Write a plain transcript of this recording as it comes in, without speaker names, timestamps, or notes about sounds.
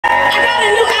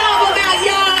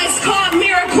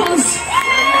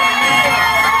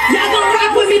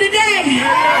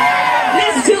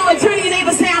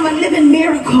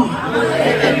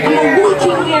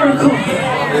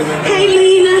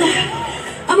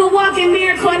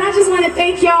miracle, and I just want to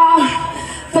thank y'all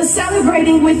for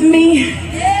celebrating with me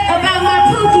about my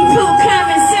pookie poo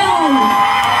coming soon.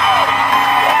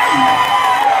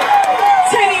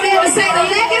 Turn your neighbor and say the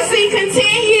legacy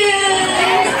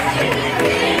continues.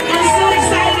 I'm so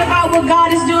excited about what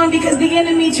God is doing because the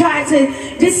enemy tried to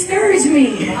discourage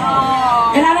me.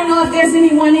 And I don't know if there's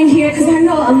anyone in here because I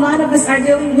know a lot of us are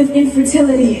dealing with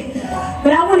infertility.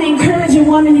 But I want to encourage a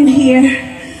woman in here,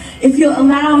 if you'll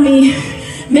allow me.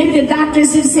 Maybe the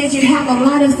doctors have said you have a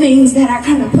lot of things that are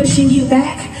kind of pushing you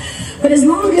back. But as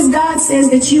long as God says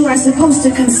that you are supposed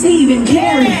to conceive and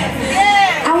carry,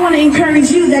 I want to encourage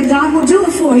you that God will do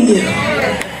it for you.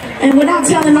 And without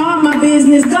telling all my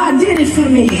business, God did it for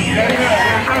me.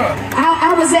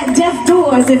 I was at deaf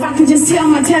doors. If I could just tell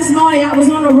my testimony, I was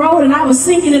on the road and I was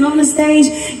singing and on the stage.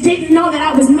 Didn't know that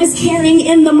I was miscarrying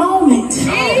in the moment.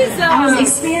 Jesus. I was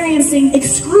experiencing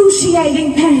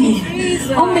excruciating pain.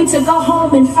 Jesus. Only to go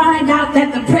home and find out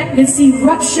that the pregnancy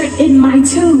ruptured in my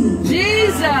tube.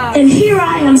 Jesus. And here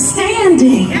I am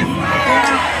standing.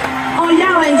 Oh,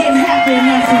 y'all ain't getting happy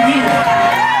enough for me.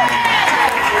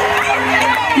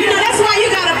 You know, that's why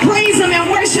you gotta praise him and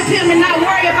worship him and not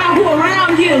worry about who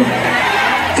around you.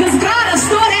 Because God will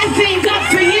store that thing up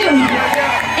for you.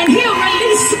 And he'll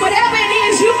release whatever it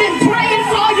is you've been praying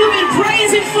for, you've been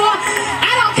praising for.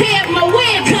 I don't care if my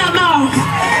wig come off.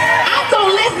 I'm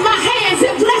gonna lift my hands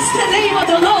and bless the name of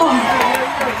the Lord.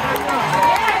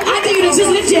 I need you to just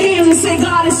lift your hands and say,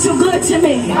 God is too good to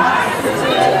me.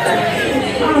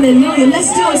 Hallelujah.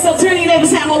 Let's do it. So turn your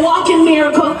neighbors, have a walking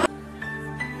miracle.